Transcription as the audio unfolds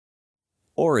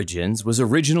Origins was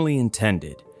originally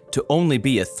intended to only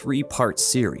be a 3-part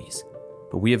series,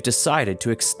 but we have decided to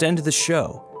extend the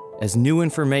show as new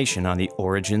information on the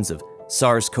origins of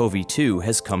SARS-CoV-2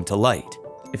 has come to light.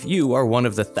 If you are one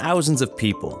of the thousands of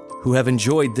people who have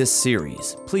enjoyed this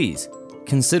series, please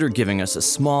consider giving us a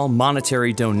small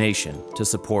monetary donation to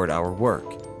support our work.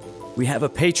 We have a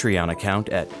Patreon account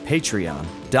at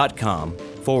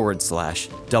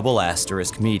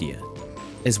patreon.com/media,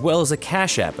 as well as a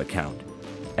Cash App account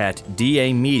at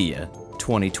DA Media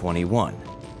 2021.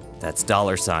 That's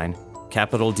 $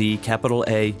 capital D, capital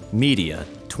A, Media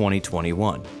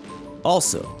 2021.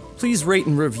 Also, please rate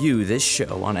and review this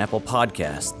show on Apple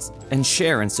Podcasts and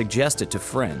share and suggest it to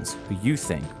friends who you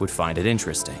think would find it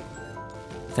interesting.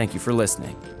 Thank you for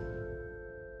listening.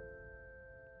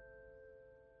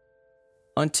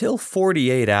 Until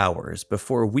 48 hours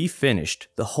before we finished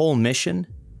the whole mission,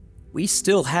 we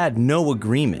still had no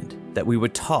agreement that we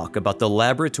would talk about the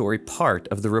laboratory part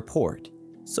of the report.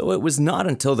 So it was not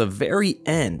until the very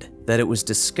end that it was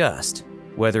discussed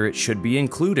whether it should be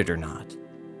included or not.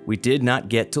 We did not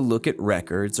get to look at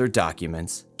records or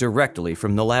documents directly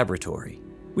from the laboratory.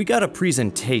 We got a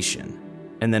presentation,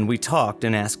 and then we talked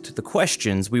and asked the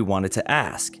questions we wanted to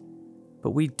ask.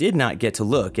 But we did not get to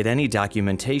look at any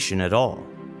documentation at all.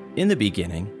 In the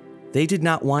beginning, they did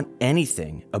not want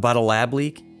anything about a lab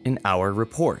leak in our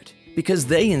report because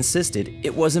they insisted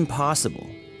it was impossible,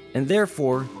 and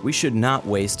therefore we should not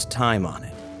waste time on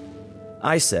it.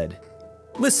 I said,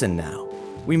 "Listen now,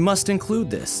 we must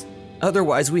include this,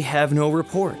 otherwise we have no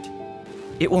report.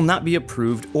 It will not be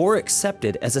approved or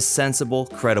accepted as a sensible,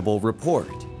 credible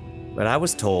report." But I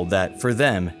was told that for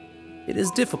them, it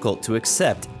is difficult to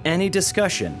accept any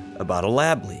discussion about a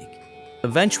lab leak.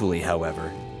 Eventually,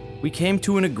 however, we came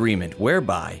to an agreement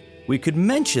whereby we could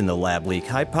mention the lab leak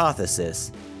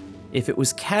hypothesis if it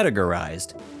was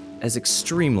categorized as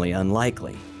extremely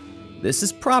unlikely. This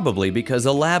is probably because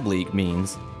a lab leak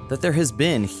means that there has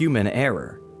been human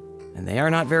error, and they are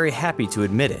not very happy to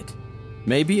admit it.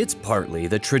 Maybe it's partly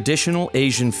the traditional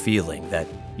Asian feeling that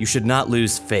you should not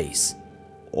lose face,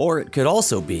 or it could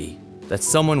also be that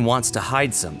someone wants to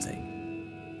hide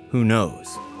something. Who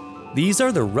knows? These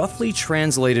are the roughly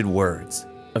translated words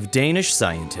of Danish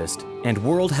scientist and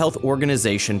World Health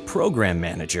Organization program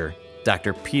manager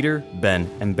Dr. Peter Ben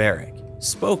Embarek,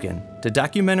 spoken to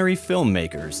documentary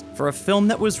filmmakers for a film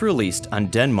that was released on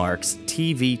Denmark's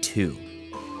TV2.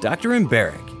 Dr.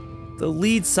 Embarek, the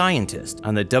lead scientist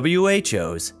on the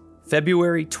WHO's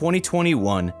February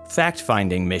 2021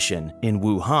 fact-finding mission in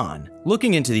Wuhan,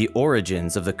 looking into the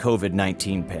origins of the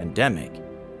COVID-19 pandemic,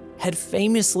 had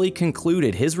famously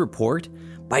concluded his report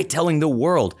by telling the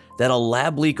world that a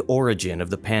lab leak origin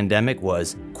of the pandemic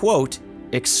was, quote,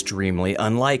 extremely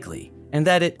unlikely, and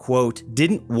that it, quote,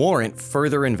 didn't warrant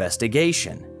further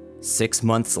investigation. 6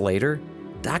 months later,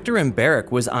 Dr.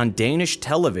 Embarek was on Danish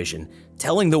television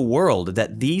telling the world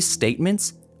that these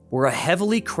statements were a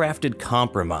heavily crafted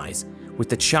compromise with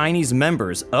the Chinese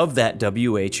members of that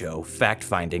WHO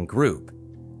fact-finding group.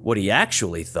 What he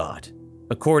actually thought,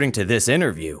 according to this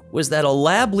interview, was that a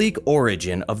lab leak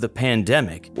origin of the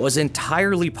pandemic was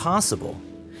entirely possible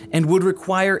and would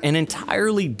require an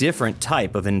entirely different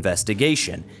type of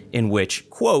investigation in which,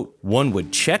 quote, one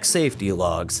would check safety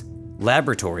logs,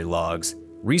 laboratory logs,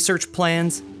 research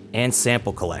plans, and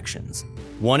sample collections,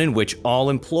 one in which all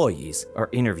employees are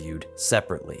interviewed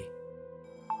separately.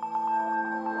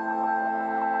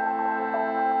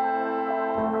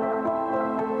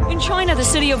 In China, the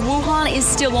city of Wuhan is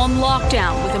still on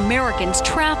lockdown, with Americans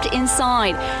trapped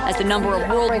inside as the number of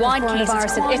worldwide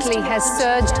cases in Italy has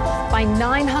surged by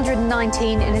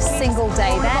 919 in a single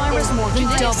day. That is more than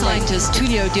doubling. Scientist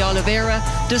Tulio de Oliveira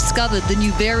discovered the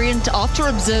new variant after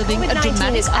observing a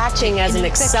dramatic is acting as an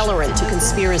accelerant to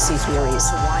conspiracy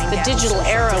theories. The digital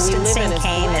era we live in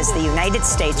came as the United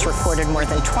States recorded more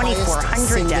than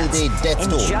 2,400 deaths in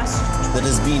just that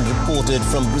has been reported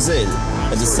from Brazil.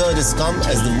 And the third has come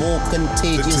as the more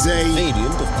contagious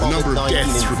variant of COVID-19 the number of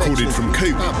deaths recorded from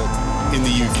COVID in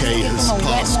the UK has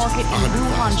passed 100,000.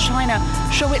 Wuhan, China,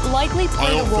 show it likely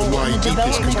played a role in the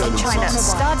development of China's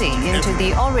study into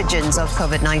the origins of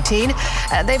COVID-19.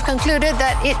 They've concluded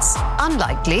that it's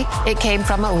unlikely it came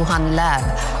from a Wuhan lab.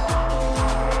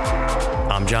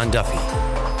 I'm John Duffy,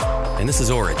 and this is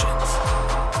Origins,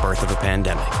 Birth of a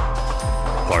Pandemic,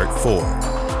 Part 4.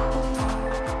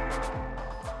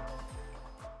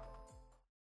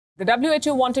 The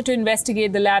WHO wanted to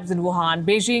investigate the labs in Wuhan.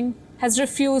 Beijing has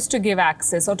refused to give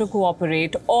access or to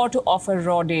cooperate or to offer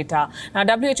raw data. Now,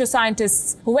 WHO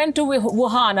scientists who went to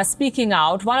Wuhan are speaking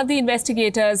out. One of the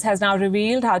investigators has now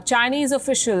revealed how Chinese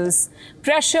officials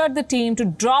pressured the team to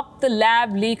drop the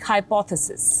lab leak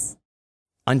hypothesis.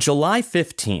 On July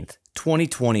 15th,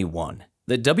 2021,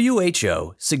 the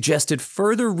WHO suggested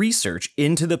further research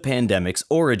into the pandemic's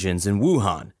origins in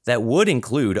Wuhan that would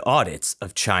include audits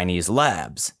of Chinese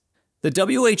labs. The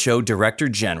WHO Director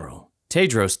General,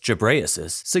 Tedros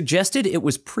Ghebreyesus, suggested it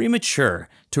was premature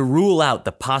to rule out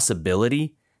the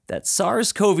possibility that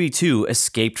SARS-CoV-2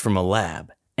 escaped from a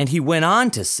lab, and he went on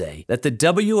to say that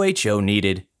the WHO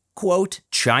needed, quote,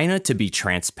 China to be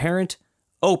transparent,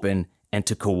 open, and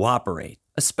to cooperate,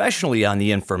 especially on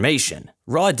the information,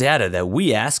 raw data that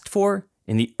we asked for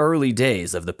in the early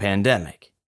days of the pandemic.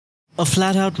 A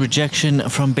flat-out rejection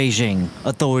from Beijing.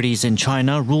 Authorities in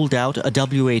China ruled out a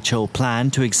WHO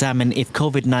plan to examine if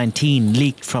COVID-19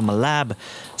 leaked from a lab,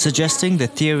 suggesting the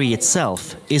theory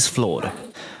itself is flawed.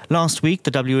 Last week,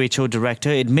 the WHO director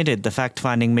admitted the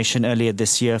fact-finding mission earlier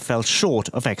this year fell short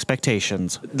of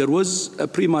expectations. There was a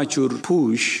premature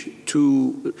push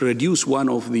to reduce one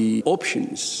of the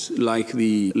options, like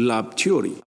the lab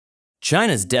theory.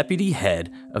 China's deputy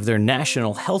head of their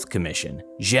National Health Commission,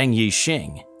 Zheng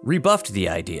Yixing, rebuffed the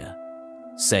idea,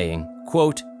 saying,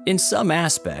 quote, in some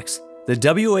aspects, the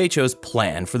WHO's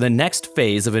plan for the next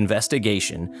phase of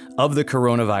investigation of the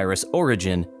coronavirus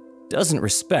origin doesn't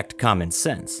respect common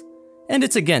sense, and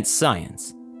it's against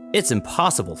science. It's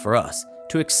impossible for us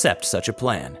to accept such a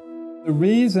plan. The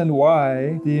reason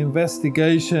why the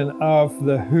investigation of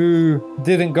the WHO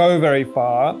didn't go very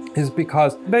far is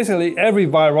because basically every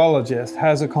virologist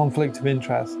has a conflict of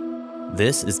interest.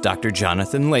 This is Dr.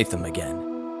 Jonathan Latham again.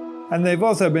 And they've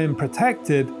also been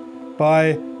protected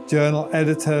by journal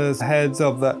editors, heads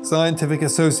of the scientific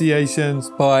associations,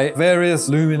 by various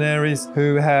luminaries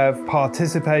who have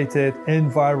participated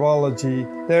in virology.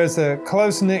 There's a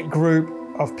close-knit group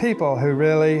of people who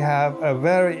really have a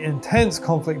very intense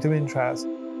conflict of interest.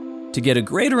 To get a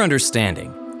greater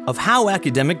understanding of how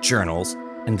academic journals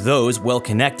and those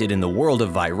well-connected in the world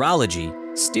of virology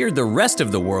steered the rest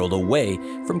of the world away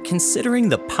from considering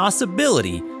the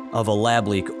possibility of a lab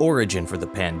leak origin for the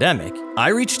pandemic, I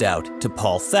reached out to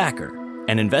Paul Thacker,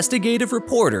 an investigative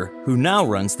reporter who now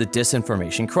runs the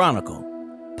Disinformation Chronicle.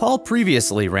 Paul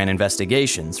previously ran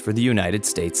investigations for the United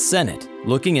States Senate,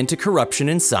 looking into corruption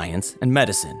in science and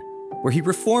medicine, where he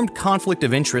reformed conflict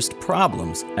of interest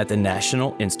problems at the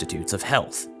National Institutes of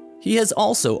Health. He has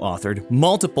also authored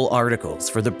multiple articles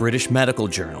for the British Medical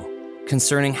Journal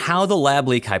concerning how the lab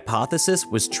leak hypothesis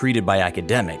was treated by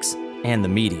academics and the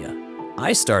media.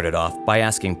 I started off by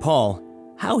asking Paul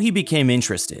how he became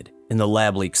interested in the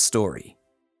lab leak story.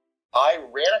 I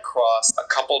ran across a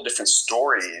couple different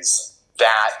stories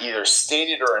that either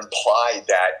stated or implied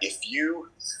that if you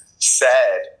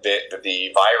said that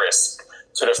the virus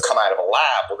could have come out of a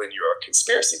lab, well, then you're a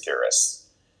conspiracy theorist.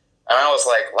 And I was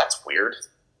like, well, that's weird.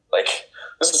 Like,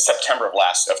 this is September of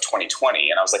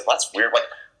 2020, and I was like, well, that's weird. Like,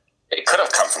 it could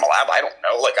have come from a lab. I don't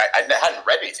know. Like, I hadn't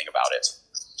read anything about it.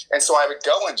 And so I would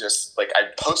go and just, like, I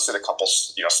posted a couple,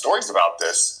 stories about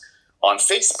this on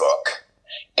Facebook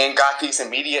and got these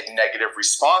immediate negative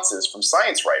responses from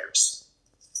science writers.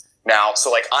 Now, so,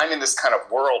 like, I'm in this kind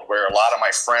of world where a lot of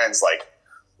my friends, like,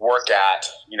 work at,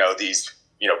 these,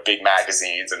 big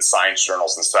magazines and science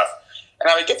journals and stuff. And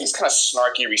I would get these kind of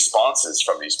snarky responses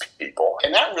from these people.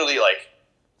 And that really,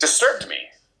 disturbed me.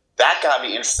 That got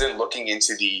me interested in looking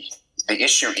into the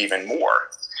issue even more.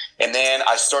 And then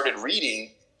I started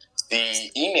reading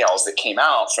the emails that came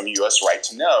out from US Right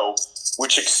to Know,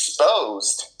 which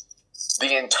exposed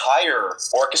the entire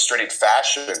orchestrated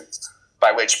fashion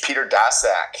by which Peter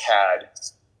Daszak had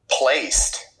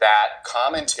placed that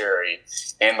commentary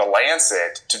in The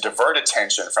Lancet to divert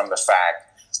attention from the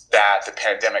fact that the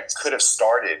pandemic could have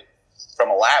started from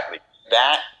a lab leak.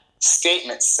 That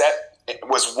statement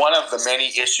was one of the many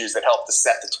issues that helped to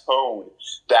set the tone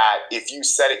that if you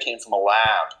said it came from a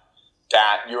lab,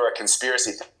 that you're a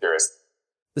conspiracy theorist.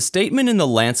 The statement in the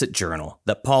Lancet journal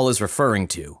that Paul is referring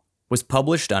to was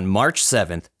published on March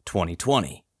 7th,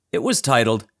 2020. It was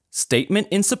titled, Statement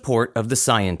in Support of the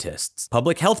Scientists,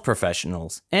 Public Health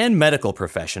Professionals, and Medical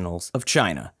Professionals of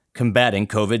China Combating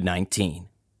COVID-19.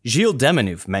 Gilles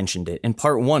Demanouf mentioned it in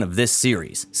part 1 of this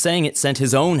series, saying it sent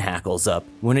his own hackles up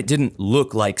when it didn't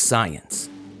look like science.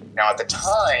 Now, at the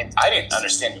time, I didn't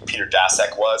understand who Peter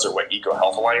Daszak was or what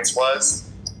EcoHealth Alliance was.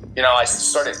 I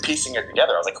started piecing it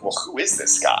together. I was like, well, who is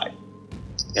this guy?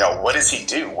 What does he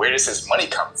do? Where does his money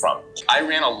come from? I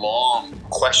ran a long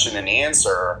question and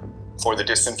answer for the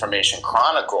Disinformation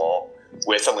Chronicle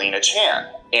with Alina Chan.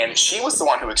 And she was the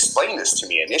one who explained this to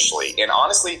me initially. And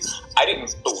honestly, I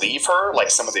didn't believe her, like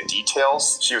some of the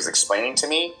details she was explaining to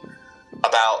me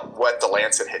about what the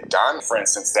Lancet had done. For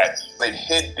instance, that they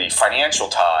hid the financial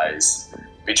ties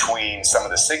between some of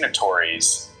the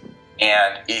signatories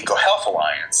and EcoHealth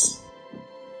Alliance.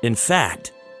 In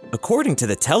fact, according to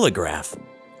the Telegraph,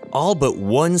 all but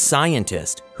one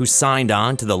scientist who signed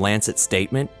on to the Lancet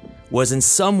statement was in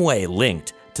some way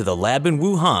linked to the lab in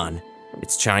Wuhan,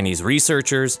 its Chinese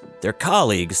researchers, their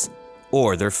colleagues,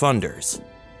 or their funders.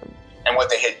 And what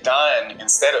they had done,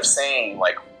 instead of saying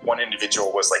like one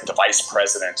individual was like the vice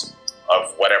president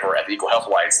of whatever at the EcoHealth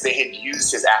Alliance, they had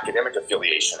used his academic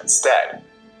affiliation instead.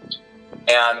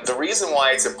 And the reason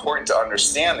why it's important to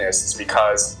understand this is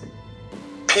because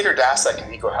Peter Daszak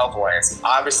and the EcoHealth Alliance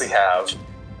obviously have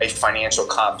a financial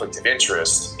conflict of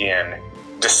interest in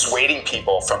dissuading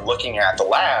people from looking at the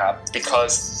lab,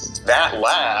 because that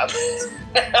lab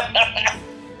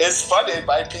is funded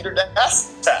by Peter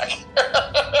Daszak.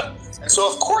 And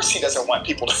so of course he doesn't want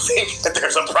people to think that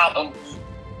there's a problem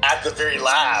at the very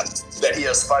lab that he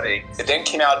is funding. It then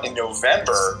came out in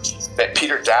November that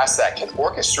Peter Daszak had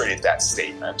orchestrated that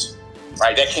statement,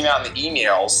 right? That came out in the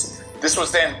emails. This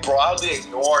was then broadly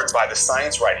ignored by the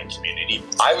science writing community.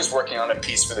 I was working on a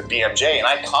piece for the BMJ, and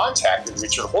I contacted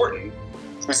Richard Horton,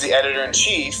 who's the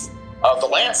editor-in-chief of The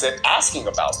Lancet, asking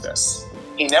about this.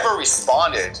 He never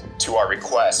responded to our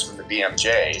request from the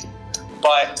BMJ,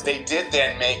 but they did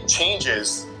then make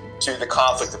changes to the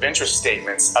conflict of interest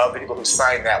statements of the people who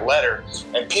signed that letter.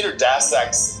 And Peter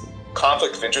Daszak's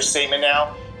conflict of interest statement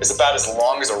now is about as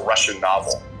long as a Russian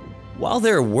novel. While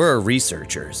there were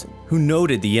researchers who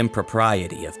noted the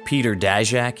impropriety of Peter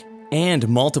Daszak and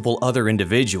multiple other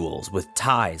individuals with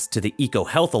ties to the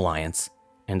EcoHealth Alliance,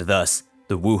 and thus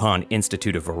the Wuhan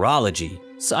Institute of Virology,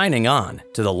 signing on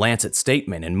to the Lancet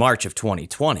statement in March of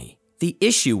 2020, the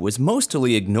issue was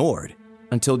mostly ignored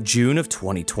until June of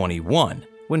 2021,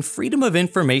 when Freedom of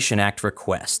Information Act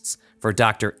requests for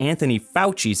Dr. Anthony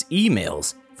Fauci's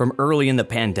emails from early in the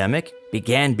pandemic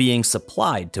began being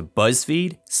supplied to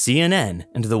BuzzFeed, CNN,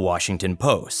 and The Washington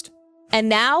Post. And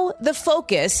now, the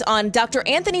focus on Dr.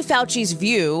 Anthony Fauci's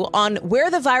view on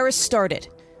where the virus started.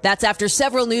 That's after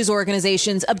several news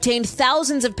organizations obtained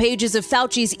thousands of pages of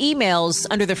Fauci's emails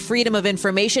under the Freedom of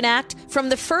Information Act from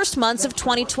the first months of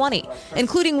 2020,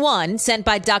 including one sent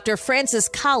by Dr. Francis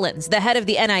Collins, the head of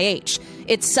the NIH.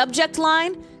 Its subject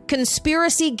line,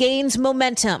 "Conspiracy Gains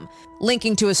Momentum,"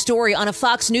 linking to a story on a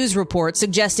Fox News report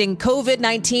suggesting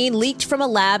COVID-19 leaked from a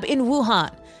lab in Wuhan.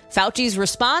 Fauci's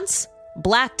response?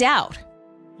 Blacked out.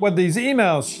 What these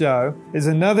emails show is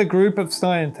another group of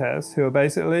scientists who are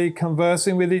basically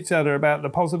conversing with each other about the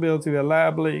possibility of a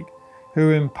lab leak, who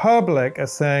in public are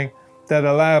saying that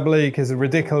a lab leak is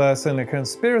ridiculous and a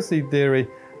conspiracy theory,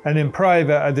 and in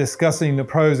private are discussing the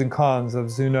pros and cons of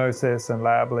zoonosis and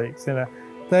lab leaks.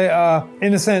 They are,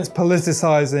 in a sense,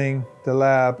 politicizing the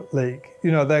lab leak.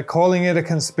 They're calling it a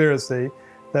conspiracy.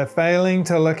 They're failing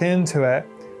to look into it.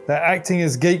 They're acting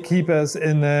as gatekeepers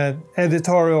in their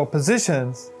editorial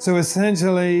positions. So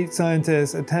essentially,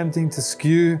 scientists attempting to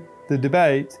skew the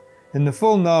debate in the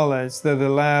full knowledge that a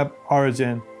lab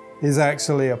origin is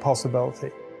actually a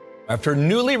possibility. After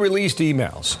newly released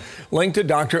emails linked to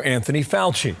Dr. Anthony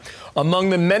Fauci. Among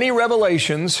the many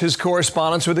revelations, his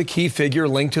correspondence with a key figure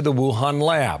linked to the Wuhan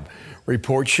lab.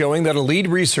 Reports showing that a lead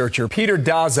researcher, Peter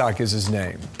Daszak is his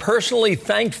name, personally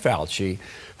thanked Fauci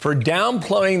for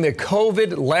downplaying the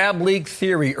COVID lab leak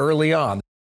theory early on.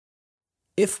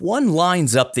 If one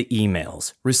lines up the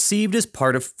emails received as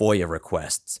part of FOIA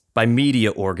requests by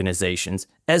media organizations,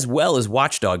 as well as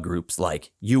watchdog groups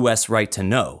like US Right to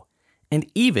Know, and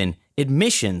even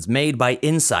admissions made by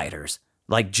insiders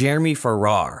like Jeremy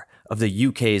Farrar of the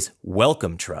UK's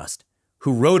Wellcome Trust,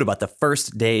 who wrote about the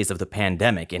first days of the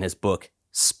pandemic in his book,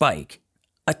 Spike,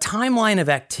 a timeline of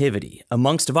activity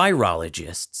amongst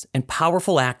virologists and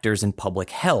powerful actors in public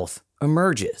health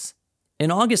emerges. In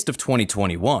August of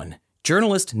 2021,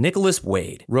 journalist Nicholas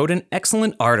Wade wrote an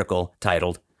excellent article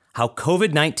titled How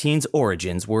COVID-19's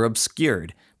Origins Were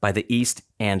Obscured by the East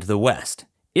and the West.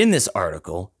 In this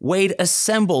article, Wade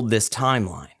assembled this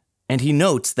timeline, and he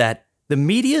notes that the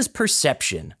media's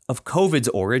perception of COVID's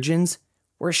origins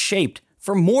were shaped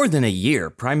for more than a year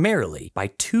primarily by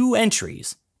two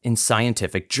entries in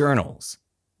scientific journals.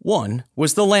 One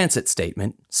was the Lancet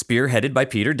statement, spearheaded by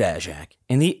Peter Daszak,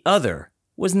 and the other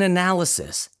was an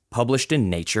analysis published in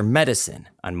Nature Medicine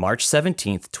on March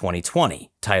 17,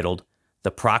 2020, titled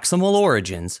The Proximal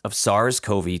Origins of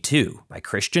SARS-CoV-2 by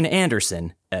Christian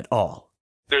Anderson et al.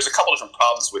 There's a couple different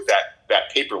problems with that that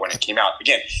paper when it came out.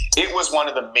 Again, it was one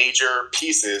of the major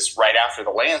pieces right after the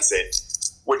Lancet,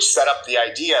 which set up the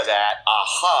idea that,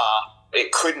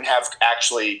 it couldn't have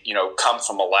actually, come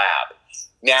from a lab.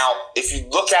 Now, if you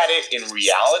look at it in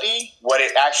reality, what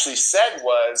it actually said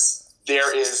was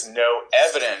there is no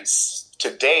evidence to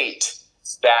date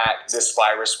that this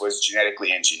virus was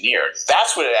genetically engineered.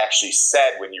 That's what it actually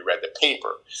said when you read the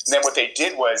paper. And then what they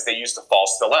did was they used a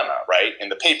false dilemma, right? In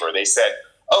the paper, they said,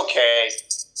 okay,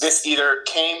 this either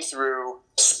came through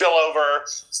spillover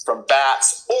from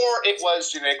bats or it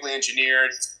was genetically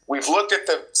engineered. We've looked at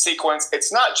the sequence.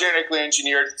 It's not genetically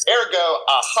engineered. Ergo,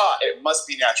 it must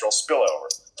be natural spillover.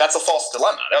 That's a false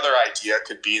dilemma. Another idea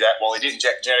could be that, well, they didn't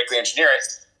genetically engineer it,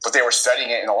 but they were studying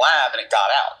it in a lab and it got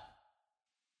out.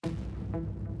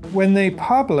 When they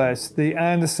published the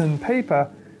Anderson paper,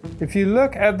 if you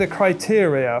look at the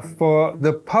criteria for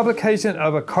the publication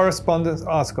of a correspondence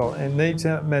article in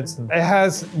Nature Medicine, it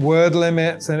has word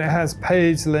limits and it has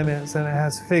page limits and it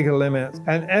has figure limits.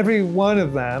 And every one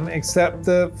of them, except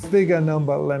the figure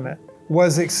number limit,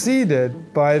 was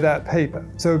exceeded by that paper.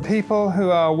 So people who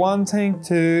are wanting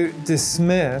to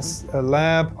dismiss a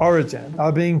lab origin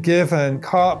are being given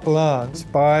carte blanche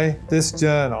by this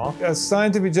journal. A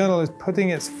scientific journal is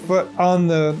putting its foot on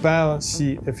the balance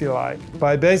sheet, if you like,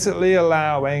 by basically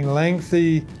allowing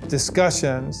lengthy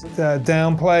discussions to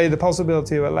downplay the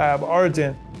possibility of a lab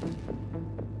origin.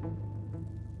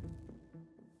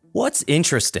 What's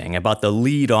interesting about the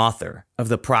lead author of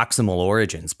the Proximal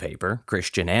Origins paper,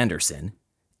 Christian Anderson,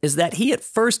 is that he at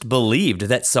first believed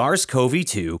that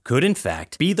SARS-CoV-2 could in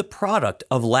fact be the product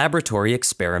of laboratory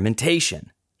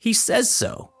experimentation. He says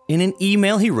so in an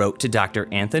email he wrote to Dr.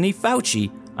 Anthony Fauci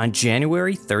on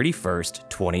January 31st,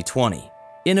 2020.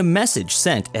 In a message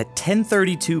sent at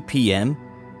 10:32 p.m.,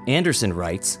 Anderson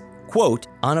writes, quote,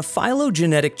 "On a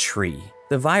phylogenetic tree,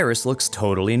 the virus looks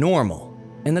totally normal.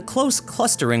 And the close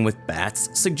clustering with bats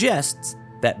suggests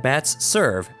that bats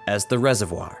serve as the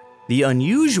reservoir. The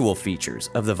unusual features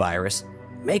of the virus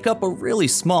make up a really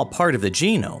small part of the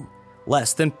genome,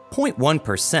 less than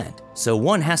 0.1%, so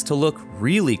one has to look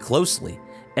really closely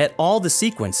at all the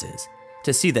sequences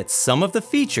to see that some of the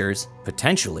features,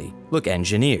 potentially, look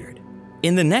engineered."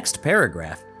 In the next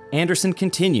paragraph, Anderson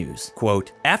continues,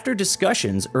 quote, "After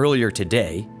discussions earlier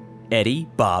today, Eddie,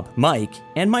 Bob, Mike,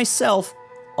 and myself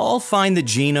all find the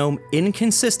genome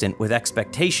inconsistent with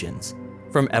expectations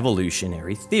from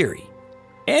evolutionary theory."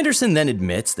 Anderson then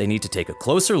admits they need to take a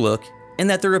closer look and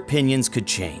that their opinions could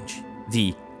change.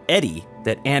 The Eddie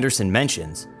that Anderson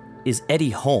mentions is Eddie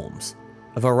Holmes,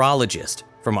 a virologist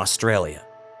from Australia.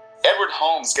 Edward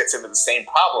Holmes gets into the same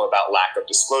problem about lack of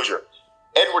disclosure.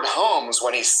 Edward Holmes,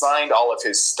 when he signed all of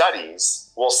his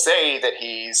studies, will say that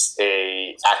he's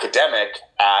an academic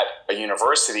at a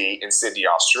university in Sydney,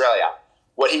 Australia.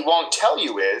 What he won't tell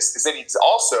you is that he's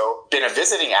also been a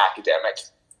visiting academic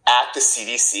at the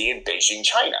CDC in Beijing,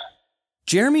 China.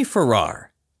 Jeremy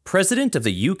Farrar, president of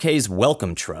the UK's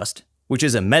Wellcome Trust, which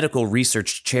is a medical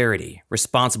research charity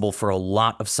responsible for a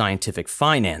lot of scientific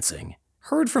financing,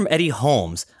 heard from Eddie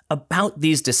Holmes about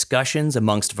these discussions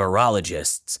amongst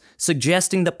virologists,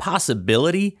 suggesting the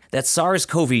possibility that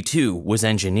SARS-CoV-2 was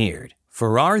engineered.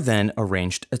 Farrar then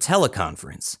arranged a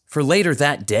teleconference for later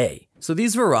that day, so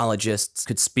these virologists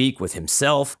could speak with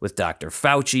himself, with Dr.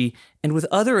 Fauci, and with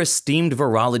other esteemed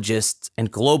virologists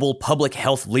and global public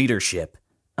health leadership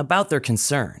about their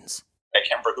concerns. I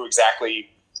can't remember who exactly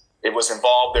it was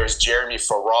involved. There's Jeremy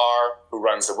Farrar, who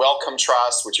runs the Wellcome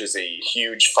Trust, which is a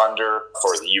huge funder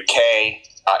for the UK.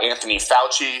 Anthony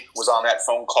Fauci was on that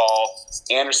phone call.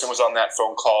 Anderson was on that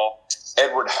phone call.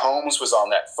 Edward Holmes was on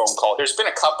that phone call. There's been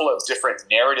a couple of different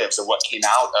narratives of what came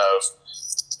out of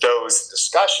those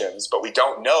discussions, but we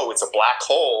don't know. It's a black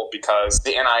hole because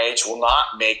the NIH will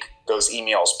not make those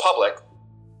emails public.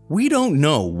 We don't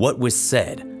know what was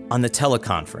said on the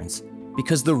teleconference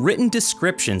because the written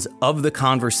descriptions of the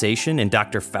conversation in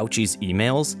Dr. Fauci's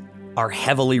emails are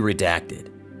heavily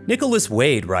redacted. Nicholas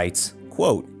Wade writes,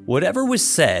 quote, "Whatever was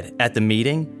said at the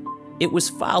meeting, it was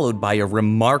followed by a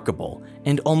remarkable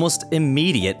and almost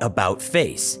immediate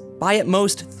about-face. By at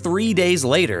most 3 days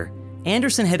later,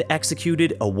 Anderson had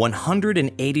executed a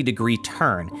 180-degree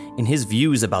turn in his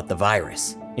views about the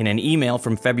virus. In an email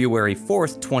from February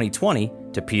 4th, 2020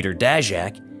 to Peter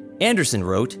Daszak, Anderson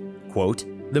wrote, quote,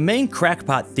 "The main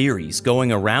crackpot theories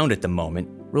going around at the moment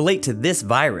relate to this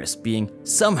virus being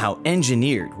somehow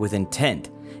engineered with intent,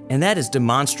 and that is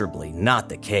demonstrably not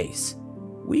the case."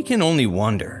 We can only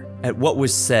wonder at what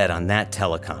was said on that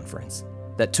teleconference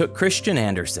that took Christian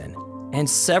Anderson and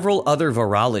several other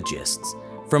virologists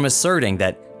from asserting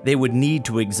that they would need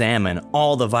to examine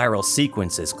all the viral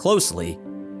sequences closely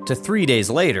to 3 days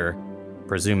later,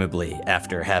 presumably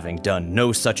after having done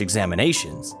no such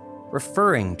examinations,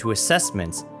 referring to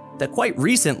assessments that quite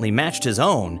recently matched his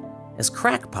own as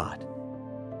crackpot.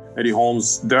 Eddie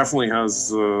Holmes definitely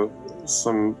has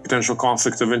some potential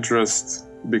conflict of interest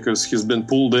because he's been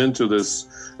pulled into this.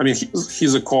 I mean,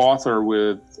 he's a co-author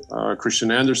with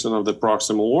Christian Anderson of the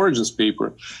Proximal Origins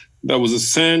paper that was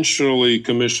essentially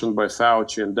commissioned by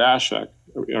Fauci and Daszak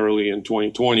early in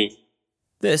 2020.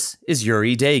 This is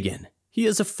Yuri Dagin. He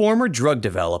is a former drug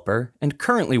developer and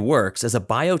currently works as a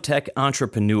biotech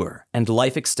entrepreneur and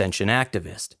life extension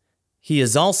activist. He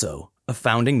is also a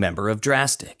founding member of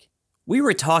Drastic. We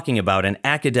were talking about an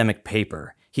academic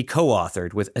paper he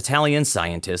co-authored with Italian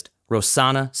scientist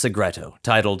Rossana Segreto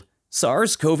titled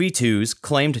SARS-CoV-2's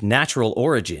claimed natural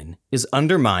origin is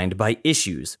undermined by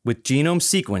issues with genome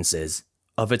sequences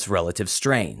of its relative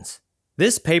strains.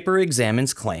 This paper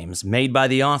examines claims made by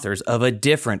the authors of a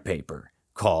different paper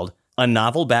called A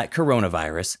Novel Bat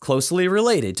Coronavirus Closely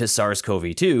Related to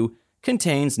SARS-CoV-2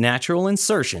 Contains Natural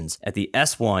Insertions at the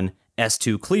S1,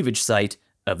 S2 cleavage site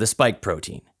of the spike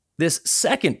protein. This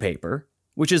second paper,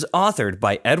 which is authored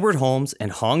by Edward Holmes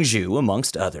and Hong Zhu,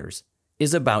 amongst others,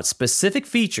 is about specific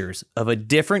features of a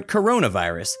different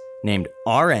coronavirus named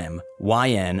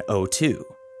RMYN02.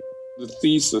 The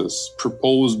thesis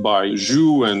proposed by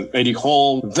Zhu and Eddie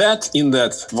Holmes that in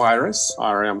that virus,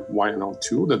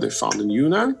 RMYN02, that they found in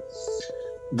Yunnan,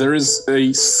 there is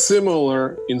a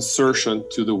similar insertion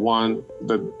to the one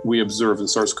that we observed in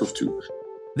SARS-CoV-2.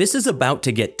 This is about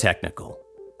to get technical,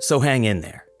 so hang in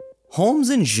there. Holmes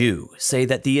and Zhu say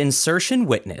that the insertion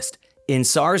witnessed in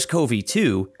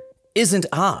SARS-CoV-2 isn't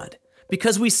odd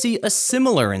because we see a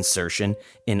similar insertion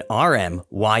in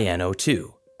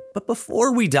RMYN02. But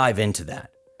before we dive into that,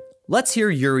 let's hear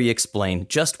Yuri explain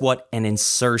just what an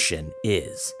insertion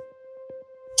is.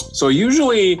 So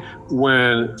usually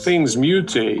when things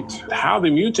mutate, how they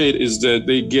mutate is that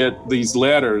they get these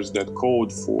letters that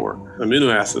code for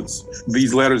amino acids.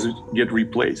 These letters get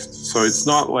replaced. So it's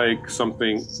not like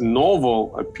something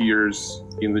novel appears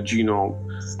in the genome,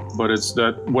 but it's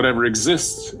that whatever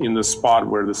exists in the spot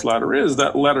where this letter is,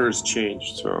 that letter is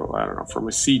changed. So I don't know, from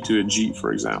a C to a G,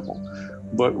 for example.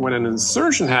 But when an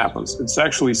insertion happens, it's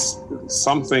actually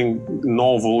something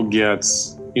novel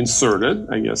gets inserted,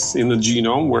 I guess, in the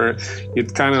genome, where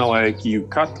it kind of like you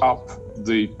cut up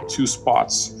the two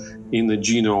spots in the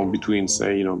genome between,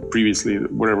 say, previously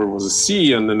whatever was a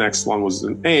C and the next one was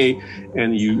an A,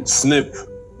 and you snip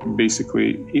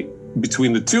basically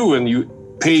between the two and you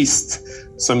paste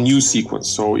some new sequence.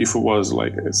 So if it was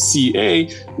like a CA,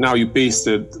 now you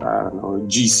pasted,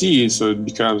 GC, so it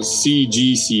becomes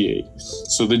CGCA.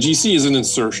 So the GC is an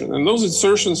insertion, and those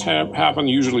insertions happen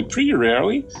usually pretty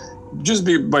rarely, just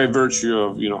by virtue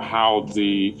of how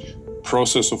the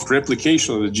process of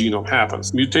replication of the genome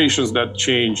happens. Mutations that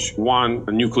change one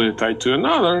nucleotide to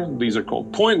another, these are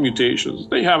called point mutations,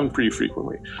 they happen pretty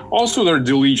frequently. Also, there are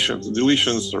deletions.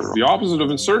 Deletions are the opposite of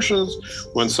insertions.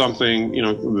 When something,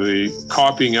 the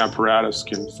copying apparatus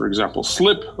can, for example,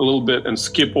 slip a little bit and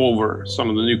skip over some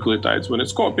of the nucleotides when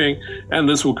it's copying, and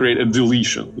this will create a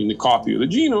deletion in the copy of the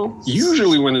genome.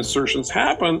 Usually when insertions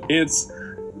happen, it's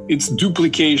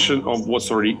duplication of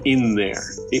what's already in there,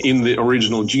 in the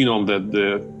original genome that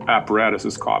the apparatus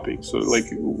is copying. So like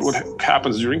what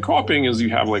happens during copying is you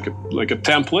have like a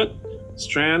template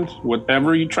strand,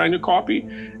 whatever you're trying to copy,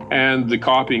 and the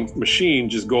copying machine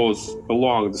just goes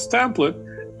along this template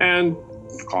and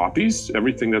copies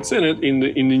everything that's in it in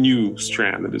the new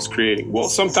strand that it's creating. Well,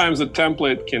 sometimes the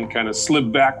template can kind of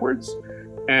slip backwards,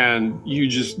 and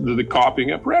the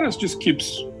copying apparatus just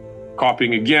keeps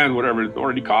copying again whatever it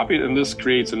already copied, and this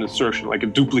creates an insertion, like a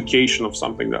duplication of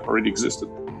something that already existed.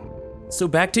 So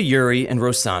back to Yuri and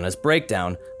Rossana's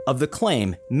breakdown of the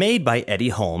claim made by Eddie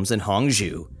Holmes and Hong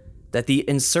Zhu that the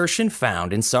insertion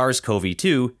found in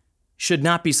SARS-CoV-2 should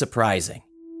not be surprising.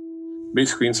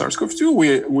 Basically, in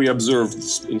SARS-CoV-2, we observed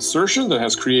this insertion that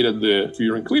has created the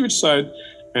furin cleavage site,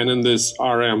 and in this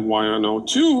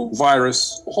RMYN02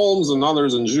 virus, Holmes and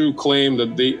others and Zhu claim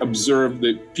that they observed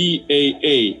the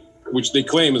PAA, which they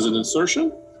claim is an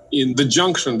insertion in the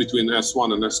junction between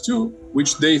S1 and S2,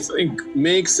 which they think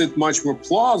makes it much more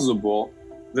plausible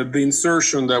that the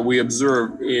insertion that we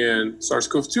observed in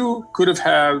SARS-CoV-2 could have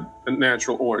had a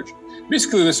natural origin.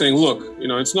 Basically, they're saying, look,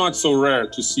 it's not so rare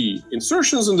to see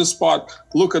insertions in this spot.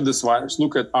 Look at this virus.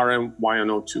 Look at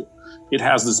RMYN02. It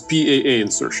has this PAA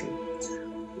insertion.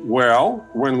 Well,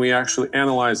 when we actually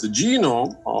analyze the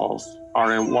genome of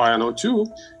RMYN02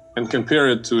 and compare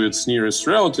it to its nearest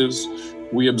relatives,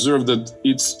 we observe that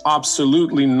it's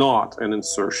absolutely not an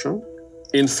insertion.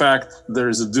 In fact, there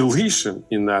is a deletion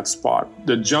in that spot.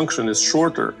 The junction is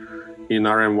shorter in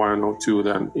RM102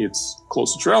 than its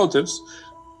closest relatives,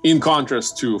 in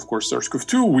contrast to, of course,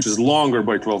 SARS-CoV-2, which is longer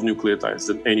by 12 nucleotides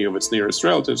than any of its nearest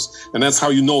relatives. And that's how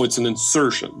you know it's an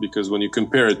insertion, because when you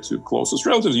compare it to closest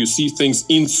relatives, you see things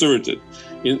inserted.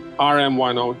 In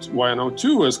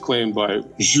RM102, as claimed by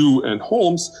Zhu and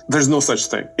Holmes, there's no such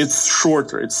thing. It's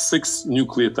shorter. It's 6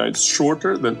 nucleotides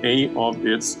shorter than any of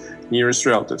its nearest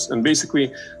relatives. And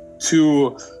basically,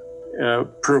 to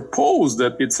propose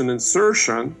that it's an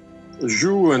insertion,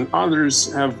 Zhu and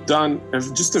others have done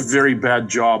just a very bad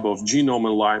job of genome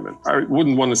alignment. I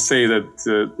wouldn't want to say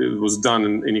that it was done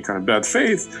in any kind of bad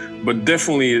faith, but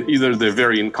definitely either they're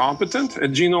very incompetent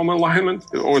at genome alignment,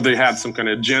 or they had some kind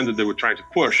of agenda they were trying to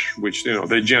push, which, the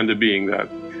agenda being that,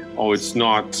 it's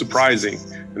not surprising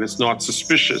and it's not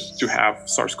suspicious to have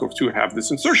SARS-CoV-2 have this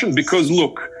insertion because,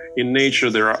 look, in nature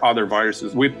there are other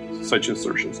viruses with such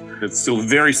insertions. It's still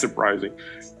very surprising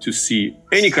to see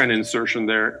any kind of insertion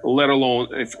there, let alone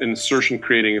if an insertion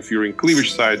creating a furin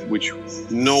cleavage site, which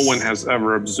no one has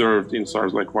ever observed in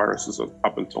SARS-like viruses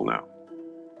up until now.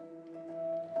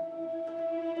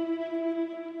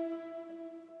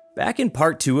 Back in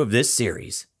part 2 of this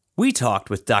series, we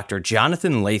talked with Dr.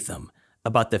 Jonathan Latham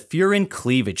about the furin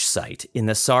cleavage site in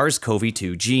the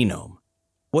SARS-CoV-2 genome.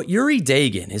 What Yuri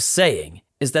Dagin is saying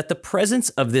is that the presence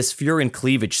of this furin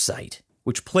cleavage site,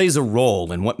 which plays a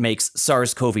role in what makes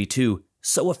SARS-CoV-2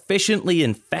 so efficiently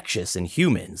infectious in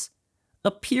humans,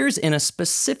 appears in a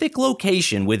specific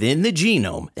location within the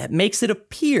genome that makes it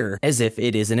appear as if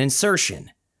it is an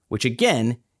insertion, which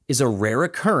again is a rare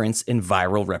occurrence in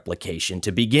viral replication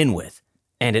to begin with.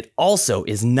 And it also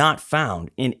is not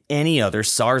found in any other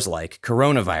SARS-like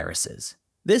coronaviruses.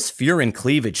 This furin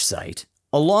cleavage site,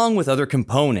 along with other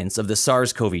components of the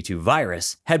SARS-CoV-2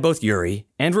 virus, had both Yuri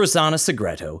and Rossana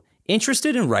Segreto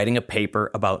interested in writing a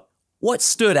paper about what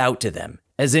stood out to them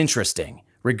as interesting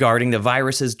regarding the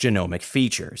virus's genomic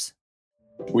features.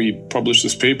 We published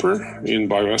this paper in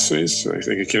Bioassays. I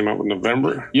think it came out in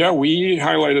November. Yeah, we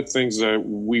highlighted things that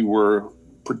we were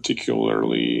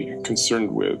particularly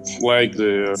concerned with, like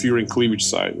the furin cleavage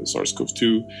site in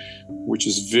SARS-CoV-2, which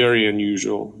is very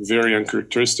unusual, very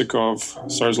uncharacteristic of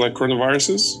SARS-like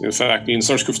coronaviruses. In fact, in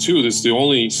SARS-CoV-2, this is the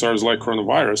only SARS-like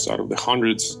coronavirus out of the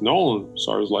hundreds known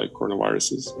SARS-like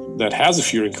coronaviruses that has a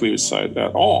furin cleavage site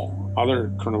at all.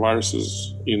 Other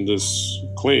coronaviruses in this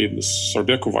clade, the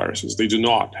sarbecoviruses, they do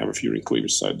not have a furin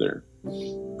cleavage site there.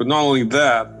 But not only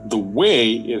that, the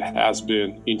way it has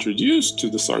been introduced to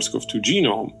the SARS-CoV-2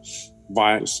 genome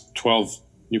via this 12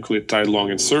 nucleotide long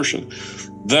insertion,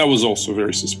 that was also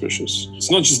very suspicious.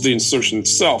 It's not just the insertion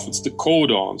itself, it's the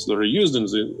codons that are used in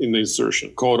the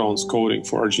insertion. Codons coding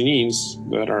for arginines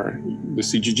that are the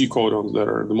CGG codons that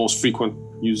are the most frequent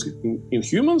used in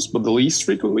humans, but the least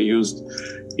frequently used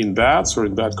in bats or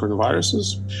in bat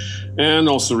coronaviruses. And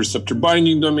also receptor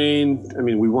binding domain. I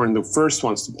mean, we weren't the first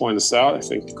ones to point this out. I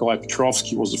think Nikolai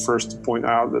Petrovsky was the first to point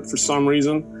out that for some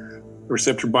reason, the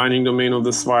receptor binding domain of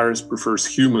this virus prefers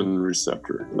human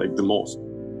receptor, like the most.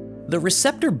 The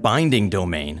receptor binding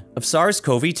domain of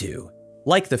SARS-CoV-2,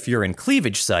 like the furin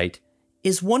cleavage site,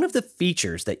 is one of the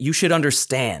features that you should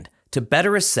understand to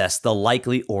better assess the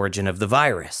likely origin of the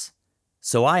virus.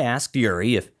 So I asked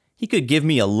Yuri if he could give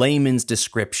me a layman's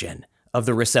description of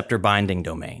the receptor binding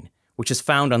domain, which is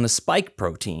found on the spike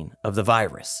protein of the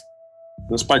virus.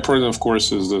 The spike protein, of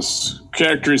course, is this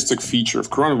characteristic feature of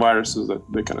coronaviruses that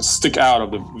they kind of stick out of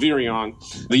the virion.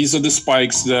 These are the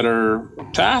spikes that are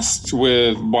tasked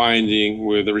with binding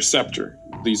with a receptor.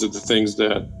 These are the things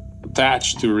that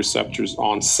attach to receptors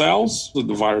on cells that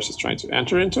the virus is trying to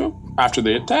enter into. After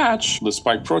they attach, the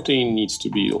spike protein needs to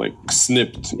be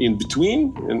snipped in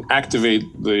between and activate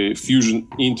the fusion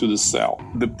into the cell.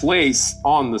 The place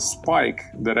on the spike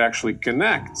that actually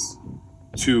connects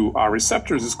to our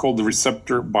receptors is called the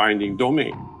receptor binding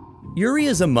domain. Yuri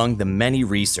is among the many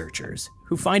researchers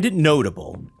who find it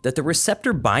notable that the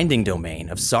receptor binding domain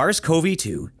of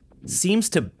SARS-CoV-2 seems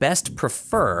to best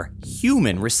prefer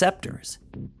human receptors.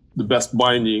 The best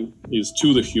binding is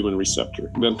to the human receptor.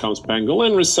 Then comes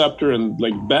pangolin receptor, and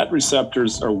bat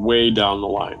receptors are way down the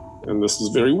line. And this is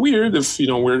very weird if,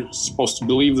 we're supposed to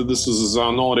believe that this is a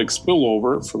zoonotic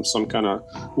spillover from some kind of,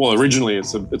 originally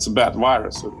it's a bat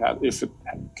virus. So if it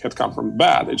had come from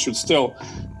bat, it should still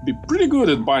be pretty good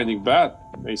at binding bat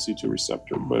ACE2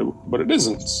 receptor, but it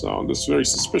isn't. So this is very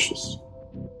suspicious.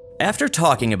 After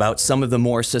talking about some of the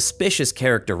more suspicious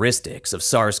characteristics of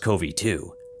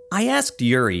SARS-CoV-2, I asked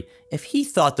Yuri if he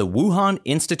thought the Wuhan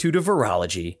Institute of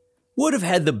Virology would have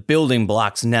had the building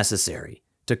blocks necessary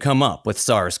to come up with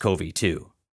SARS-CoV-2.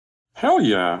 Hell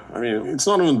yeah. I mean, it's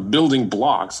not even building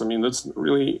blocks. I mean, that's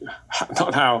really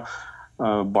not how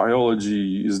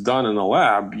biology is done in a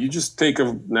lab. You just take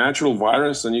a natural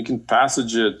virus and you can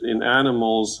passage it in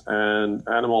animals and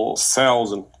animal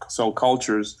cells and cell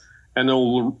cultures, and it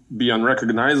will be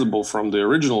unrecognizable from the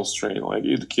original strain. Like,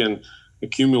 it can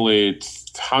accumulate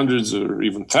hundreds or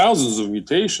even thousands of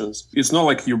mutations. It's not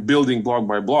like you're building block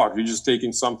by block. You're just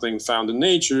taking something found in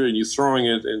nature and you're throwing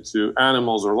it into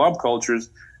animals or lab cultures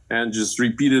and just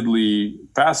repeatedly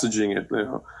passaging it,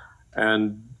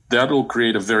 and that'll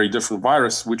create a very different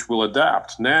virus, which will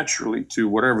adapt naturally to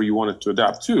whatever you want it to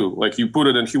adapt to. Like, you put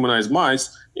it in humanized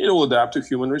mice, it will adapt to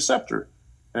human receptor.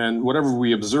 And whatever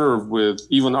we observe with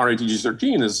even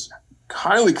RATG13 is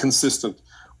highly consistent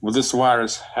with this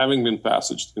virus having been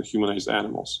passaged in humanized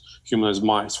animals, humanized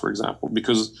mice, for example,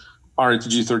 because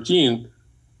RATG13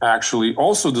 actually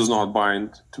also does not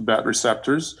bind to bat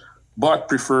receptors, but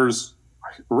prefers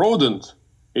rodent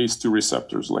ACE2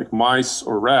 receptors, like mice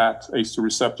or rat ACE2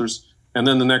 receptors, and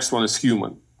then the next one is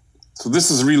human. So this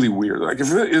is really weird. Like,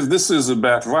 if this is a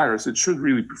bat virus, it should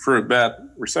really prefer a bat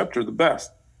receptor the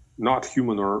best, not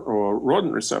human or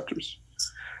rodent receptors.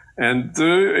 And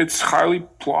it's highly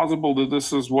plausible that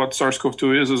this is what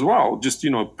SARS-CoV-2 is as well. Just,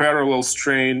 a parallel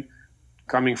strain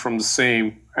coming from the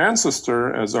same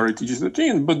ancestor as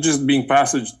RATG13, but just being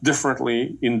passaged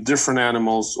differently in different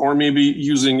animals, or maybe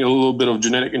using a little bit of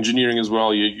genetic engineering as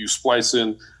well. You splice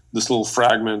in this little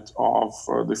fragment of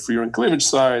the furin cleavage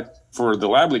site. For the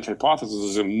lab leak hypothesis,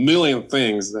 there's a million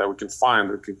things that we can find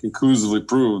that can conclusively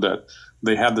prove that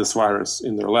they had this virus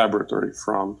in their laboratory,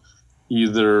 from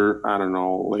either,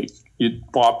 like it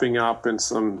popping up in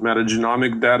some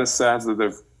metagenomic data sets that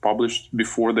they've published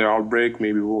before the outbreak.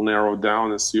 Maybe we'll narrow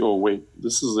down and see, oh, wait,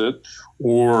 this is it.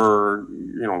 Or,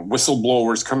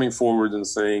 whistleblowers coming forward and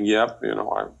saying, yep,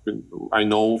 I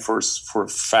know for a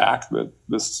fact that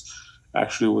this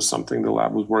actually was something the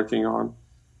lab was working on.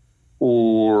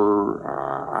 Or,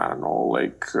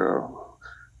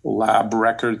 lab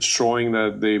records showing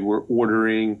that they were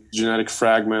ordering genetic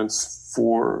fragments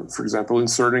for example,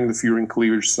 inserting the furin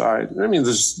cleavage site. I mean,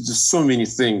 there's just so many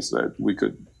things that we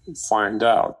could find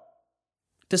out.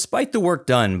 Despite the work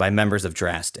done by members of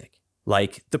Drastic,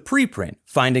 like the preprint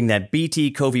finding that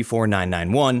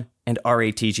BT-CoV4991 and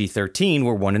RATG13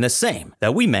 were one and the same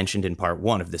that we mentioned in part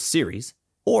 1 of this series,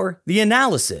 or the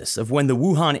analysis of when the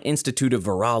Wuhan Institute of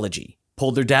Virology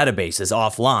pulled their databases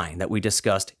offline that we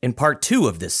discussed in part 2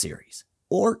 of this series,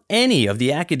 or any of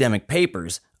the academic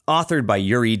papers authored by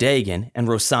Yuri Dagin and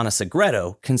Rossana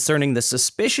Segreto concerning the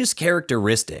suspicious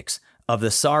characteristics of the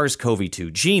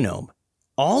SARS-CoV-2 genome,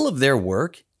 all of their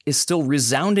work is still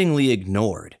resoundingly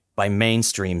ignored by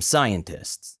mainstream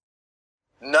scientists.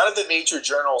 None of the major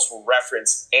journals will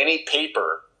reference any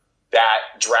paper that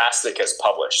Drastic has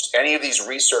published. Any of these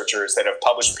researchers that have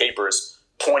published papers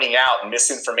pointing out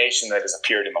misinformation that has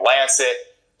appeared in The Lancet,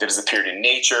 that has appeared in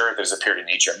Nature, that has appeared in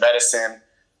Nature Medicine,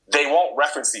 they won't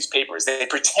reference these papers. They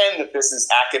pretend that this is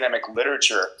academic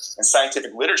literature and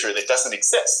scientific literature that doesn't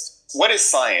exist. What is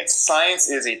science? Science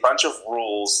is a bunch of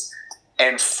rules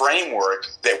and framework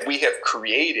that we have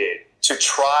created to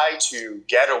try to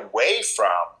get away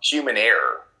from human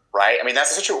error, right? I mean,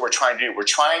 that's essentially what we're trying to do. We're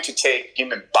trying to take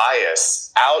human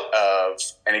bias out of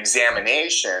an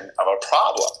examination of a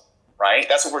problem, right?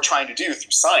 That's what we're trying to do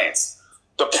through science.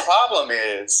 The problem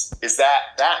is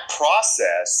that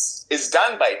process is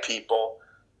done by people,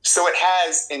 so it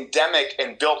has endemic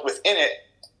and built within it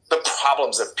the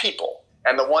problems of people.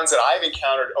 And the ones that I've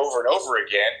encountered over and over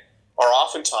again are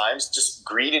oftentimes just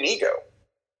greed and ego.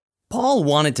 Paul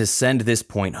wanted to send this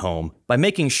point home by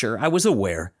making sure I was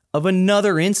aware of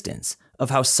another instance of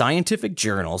how scientific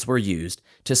journals were used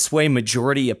to sway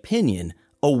majority opinion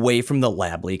away from the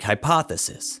lab leak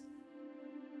hypothesis.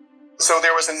 So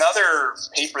there was another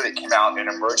paper that came out in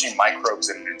Emerging Microbes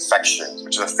and Infections,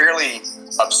 which is a fairly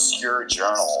obscure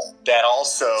journal that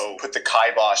also put the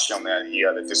kibosh on the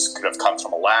idea that this could have come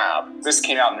from a lab. This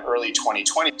came out in early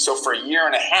 2020. So for a year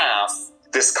and a half,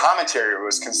 this commentary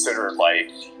was considered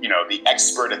the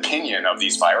expert opinion of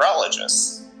these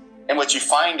virologists. And what you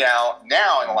find out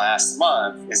now in the last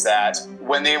month is that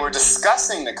when they were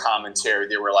discussing the commentary,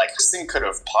 they were like, this thing could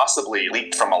have possibly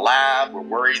leaked from a lab. We're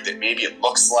worried that maybe it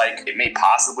looks like it may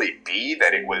possibly be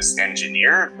that it was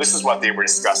engineered. This is what they were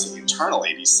discussing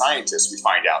internally, these scientists, we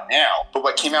find out now. But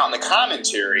what came out in the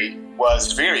commentary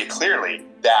was very clearly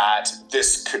that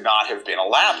this could not have been a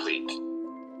lab leak.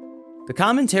 The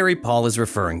commentary Paul is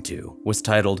referring to was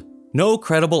titled, "No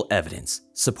Credible Evidence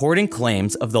Supporting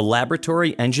Claims of the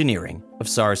Laboratory Engineering of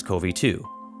SARS-CoV-2."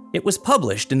 It was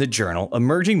published in the journal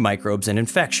Emerging Microbes and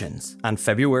Infections on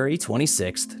February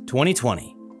 26,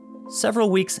 2020, several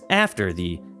weeks after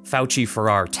the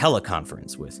Fauci-Farrar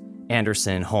teleconference with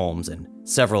Anderson, Holmes, and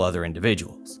several other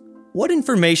individuals. What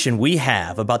information we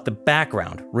have about the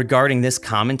background regarding this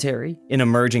commentary in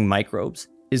Emerging Microbes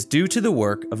is due to the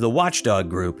work of the watchdog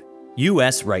group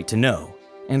U.S. Right to Know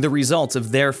and the results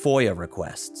of their FOIA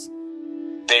requests.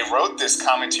 They wrote this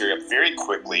commentary up very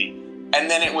quickly, and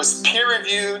then it was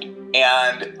peer-reviewed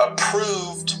and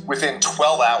approved within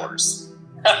 12 hours.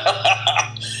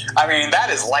 I mean, that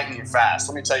is lightning fast.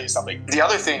 Let me tell you something. The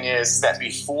other thing is that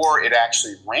before it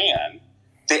actually ran,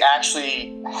 they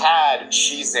actually had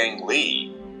Shizheng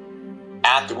Li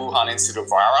at the Wuhan Institute of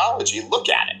Virology look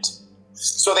at it.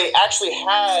 So they actually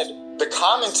had the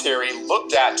commentary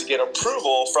looked at to get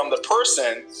approval from the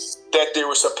person that they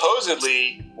were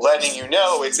supposedly letting you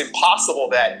know it's impossible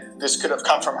that this could have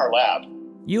come from her lab.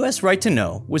 U.S. Right to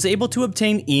Know was able to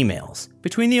obtain emails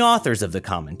between the authors of the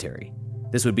commentary.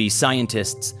 This would be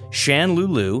scientists Shan-Lu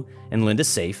Liu and Linda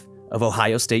Safe of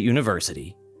Ohio State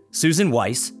University, Susan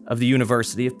Weiss of the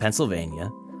University of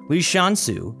Pennsylvania, Li-Shan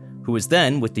Su, who was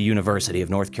then with the University of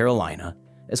North Carolina,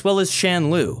 as well as Shan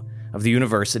Liu of the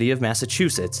University of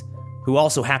Massachusetts, who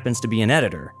also happens to be an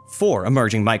editor for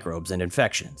Emerging Microbes and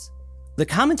Infections. The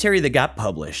commentary that got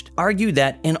published argued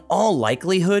that in all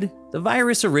likelihood, the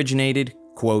virus originated,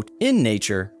 quote, in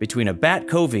nature between a bat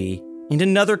CoV and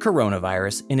another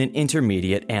coronavirus in an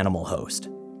intermediate animal host.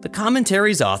 The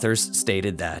commentary's authors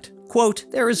stated that, quote,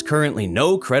 there is currently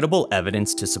no credible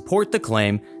evidence to support the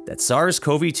claim that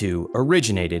SARS-CoV-2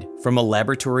 originated from a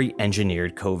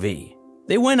laboratory-engineered CoV.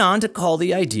 They went on to call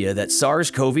the idea that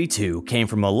SARS-CoV-2 came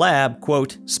from a lab,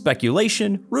 quote,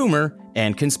 speculation, rumor,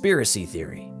 and conspiracy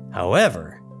theory.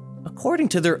 However, according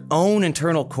to their own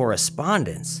internal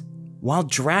correspondence, while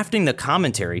drafting the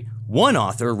commentary, one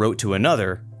author wrote to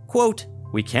another, quote,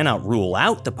 we cannot rule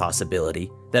out the possibility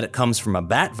that it comes from a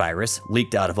bat virus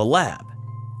leaked out of a lab.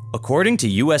 According to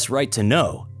U.S. Right to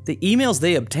Know, the emails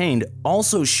they obtained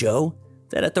also show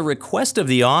that at the request of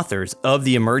the authors of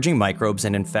the Emerging Microbes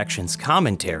and Infections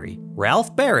commentary,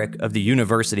 Ralph Barrick of the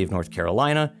University of North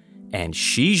Carolina and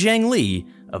Shizheng Li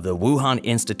of the Wuhan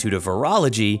Institute of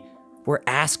Virology were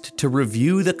asked to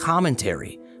review the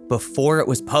commentary before it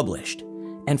was published.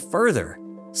 And further,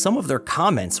 some of their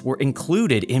comments were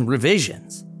included in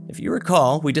revisions. If you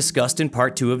recall, we discussed in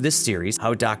part 2 of this series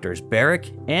how Drs.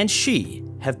 Barrick and Shi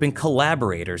have been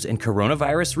collaborators in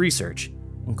coronavirus research,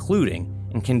 including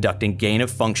in conducting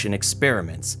gain-of-function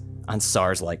experiments on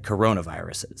SARS-like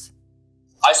coronaviruses.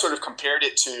 I sort of compared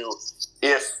it to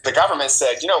if the government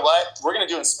said, you know what, we're going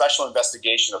to do a special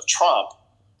investigation of Trump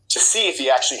to see if he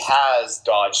actually has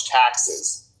dodged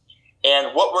taxes.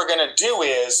 And what we're going to do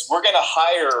is we're going to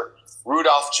hire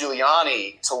Rudolph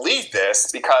Giuliani to lead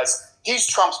this because he's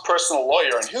Trump's personal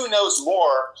lawyer, and who knows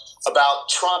more about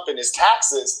Trump and his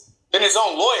taxes than his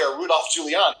own lawyer, Rudolph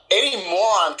Giuliani. Any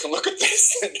moron can look at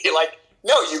this and be like,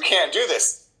 no, you can't do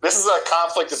this. This is a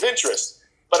conflict of interest.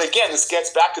 But again, this gets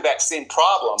back to that same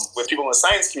problem with people in the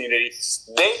science community.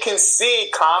 They can see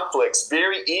conflicts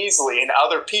very easily in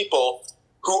other people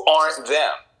who aren't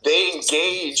them. They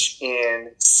engage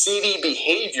in seedy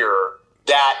behavior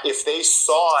that if they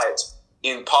saw it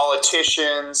in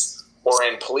politicians or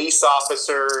in police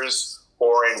officers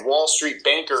or in Wall Street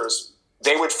bankers,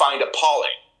 they would find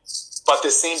appalling. But the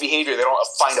same behavior they don't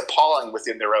find appalling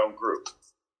within their own group.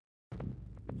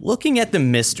 Looking at the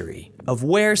mystery of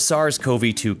where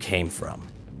SARS-CoV-2 came from,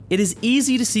 it is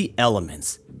easy to see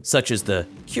elements such as the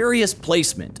curious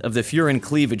placement of the furin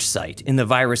cleavage site in the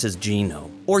virus's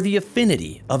genome, or the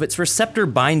affinity of its receptor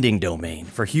binding domain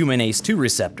for human ACE2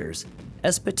 receptors,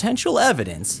 as potential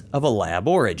evidence of a lab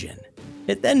origin.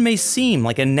 It then may seem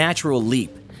like a natural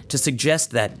leap to suggest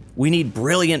that we need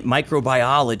brilliant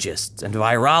microbiologists and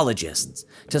virologists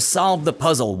to solve the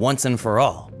puzzle once and for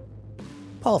all.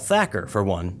 Paul Thacker, for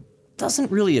one,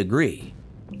 doesn't really agree.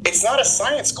 It's not a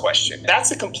science question. That's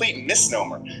a complete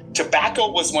misnomer.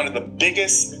 Tobacco was one of the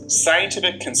biggest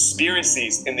scientific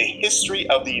conspiracies in the history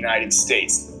of the United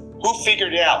States. Who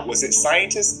figured it out? Was it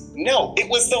scientists? No, it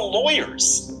was the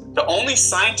lawyers. The only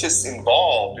scientists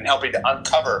involved in helping to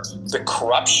uncover the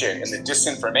corruption and the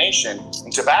disinformation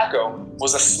in tobacco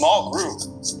was a small group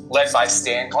led by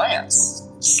Stan Glantz.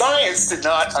 Science did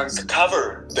not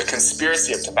uncover the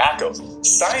conspiracy of tobacco.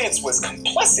 Science was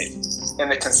complicit in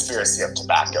the conspiracy of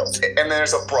tobacco. And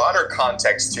there's a broader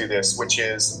context to this, which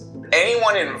is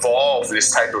anyone involved in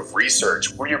this type of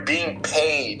research where you're being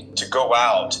paid to go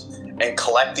out and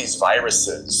collect these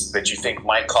viruses that you think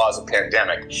might cause a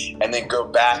pandemic and then go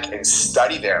back and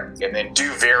study them and then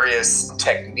do various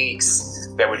techniques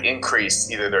that would increase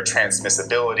either their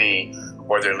transmissibility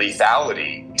or their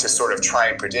lethality to sort of try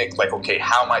and predict, like, okay,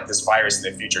 how might this virus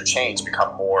in the future change,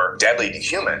 become more deadly to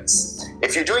humans?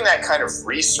 If you're doing that kind of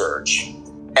research,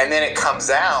 and then it comes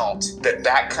out that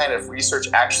that kind of research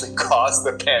actually caused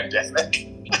the pandemic,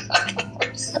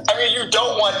 I mean, you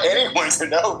don't want anyone to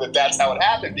know that that's how it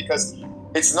happened, because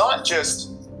it's not just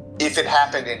if it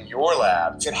happened in your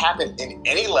lab. If it happened in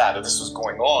any lab that this was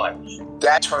going on,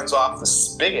 that turns off the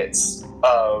spigots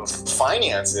of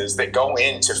finances that go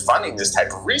into funding this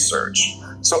type of research.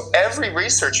 So every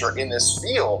researcher in this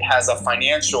field has a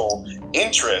financial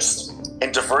interest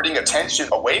in diverting attention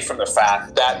away from the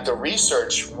fact that the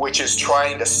research, which is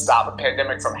trying to stop a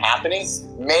pandemic from happening,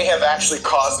 may have actually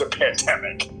caused a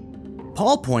pandemic.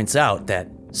 Paul points out that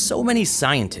so many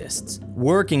scientists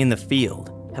working in the field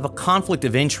have a conflict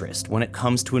of interest when it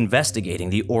comes to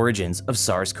investigating the origins of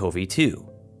SARS-CoV-2.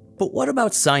 But what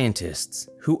about scientists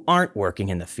who aren't working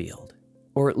in the field,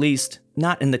 or at least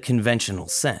not in the conventional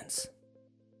sense?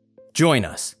 Join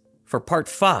us for part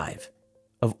 5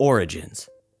 of Origins: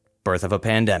 Birth of a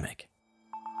Pandemic.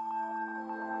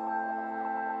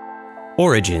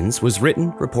 Origins was written,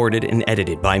 reported, and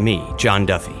edited by me, John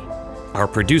Duffy. Our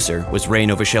producer was Ray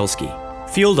Novoselsky.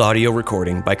 Field audio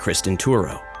recording by Kristen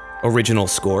Turo. Original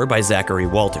score by Zachary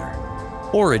Walter.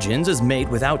 Origins is made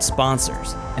without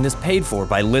sponsors and is paid for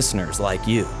by listeners like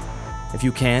you. If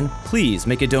you can, please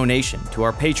make a donation to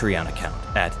our Patreon account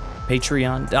at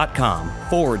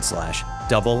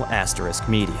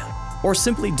patreon.com/double*media, or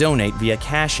simply donate via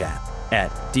Cash App at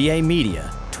DA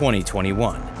Media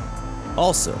 2021.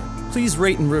 Also, please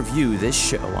rate and review this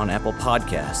show on Apple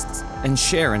Podcasts and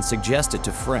share and suggest it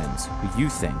to friends who you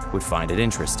think would find it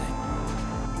interesting.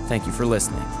 Thank you for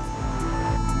listening.